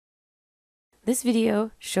This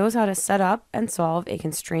video shows how to set up and solve a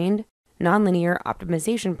constrained nonlinear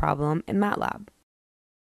optimization problem in MATLAB.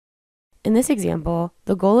 In this example,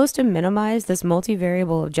 the goal is to minimize this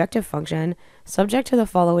multivariable objective function subject to the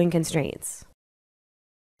following constraints.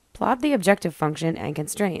 Plot the objective function and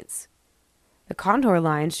constraints. The contour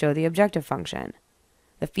lines show the objective function.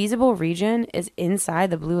 The feasible region is inside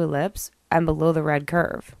the blue ellipse and below the red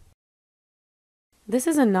curve. This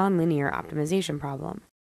is a nonlinear optimization problem.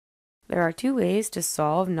 There are two ways to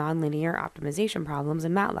solve nonlinear optimization problems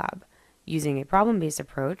in MATLAB, using a problem-based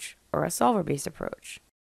approach or a solver-based approach.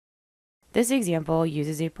 This example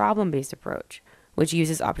uses a problem-based approach, which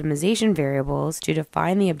uses optimization variables to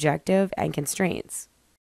define the objective and constraints.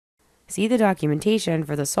 See the documentation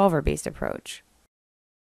for the solver-based approach.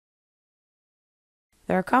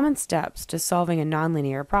 There are common steps to solving a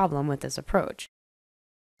nonlinear problem with this approach.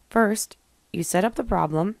 First, you set up the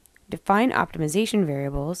problem, define optimization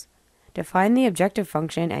variables, define the objective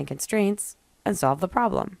function and constraints, and solve the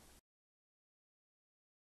problem.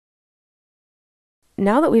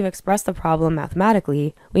 Now that we've expressed the problem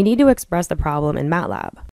mathematically, we need to express the problem in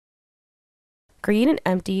MATLAB. Create an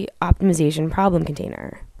empty optimization problem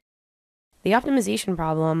container. The optimization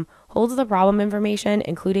problem holds the problem information,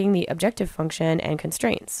 including the objective function and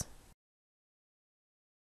constraints.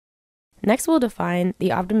 Next, we'll define the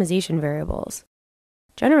optimization variables.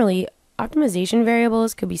 Generally, optimization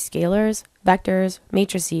variables could be scalars, vectors,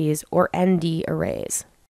 matrices, or ND arrays.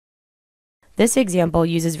 This example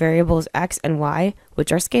uses variables x and y,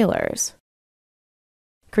 which are scalars.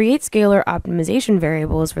 Create scalar optimization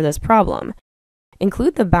variables for this problem.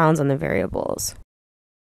 Include the bounds on the variables.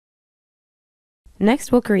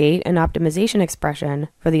 Next, we'll create an optimization expression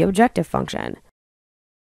for the objective function.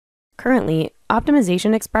 Currently,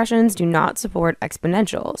 optimization expressions do not support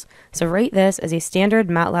exponentials, so write this as a standard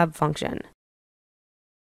MATLAB function.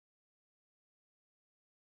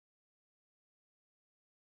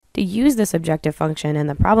 To use this objective function in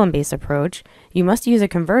the problem-based approach, you must use a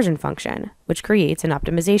conversion function, which creates an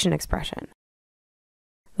optimization expression.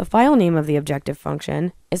 The file name of the objective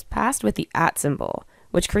function is passed with the @ symbol,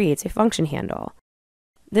 which creates a function handle.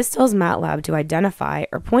 This tells MATLAB to identify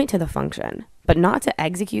or point to the function, but not to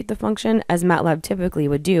execute the function as MATLAB typically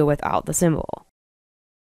would do without the symbol.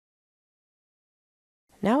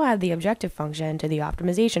 Now add the objective function to the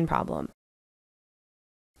optimization problem.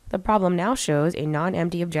 The problem now shows a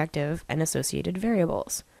non-empty objective and associated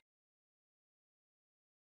variables.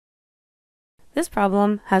 This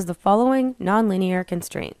problem has the following nonlinear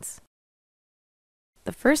constraints.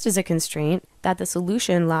 The first is a constraint that the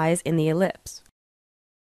solution lies in the ellipse.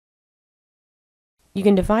 You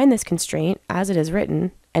can define this constraint as it is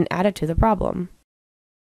written and add it to the problem.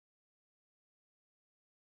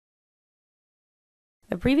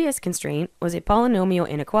 The previous constraint was a polynomial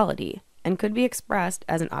inequality and could be expressed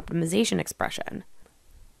as an optimization expression.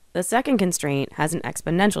 The second constraint has an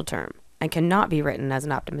exponential term and cannot be written as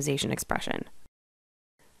an optimization expression.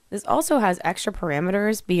 This also has extra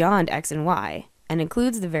parameters beyond x and y and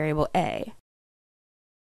includes the variable a.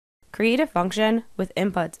 Create a function with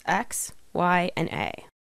inputs x, y, and a.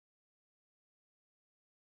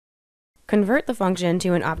 Convert the function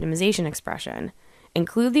to an optimization expression.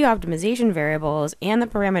 Include the optimization variables and the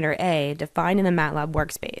parameter a defined in the MATLAB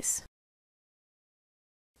workspace.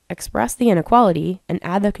 Express the inequality and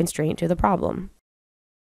add the constraint to the problem.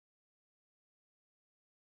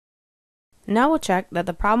 Now we'll check that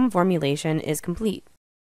the problem formulation is complete.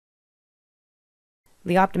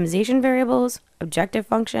 The optimization variables, objective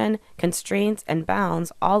function, constraints, and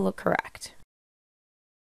bounds all look correct.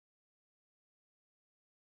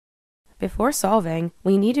 Before solving,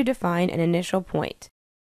 we need to define an initial point.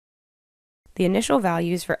 The initial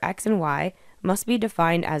values for x and y must be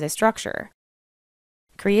defined as a structure.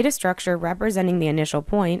 Create a structure representing the initial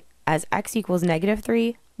point as x equals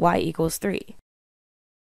 -3, y equals 3.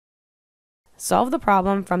 Solve the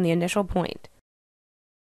problem from the initial point.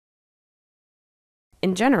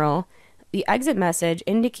 In general, the exit message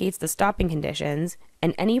indicates the stopping conditions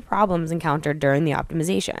and any problems encountered during the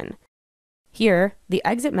optimization. Here, the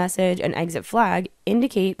exit message and exit flag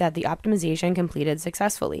indicate that the optimization completed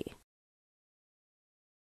successfully.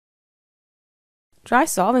 Try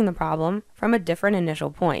solving the problem from a different initial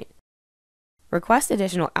point. Request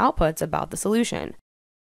additional outputs about the solution.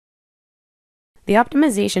 The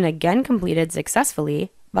optimization again completed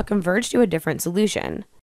successfully, but converged to a different solution.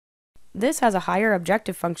 This has a higher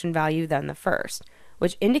objective function value than the first,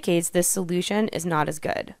 which indicates this solution is not as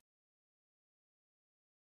good.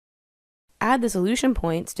 Add the solution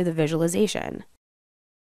points to the visualization.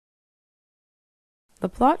 The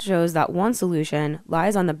plot shows that one solution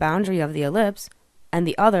lies on the boundary of the ellipse, and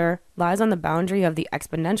the other lies on the boundary of the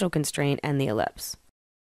exponential constraint and the ellipse.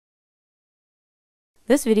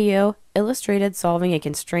 This video illustrated solving a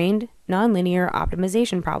constrained, nonlinear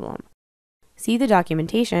optimization problem. See the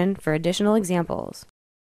documentation for additional examples.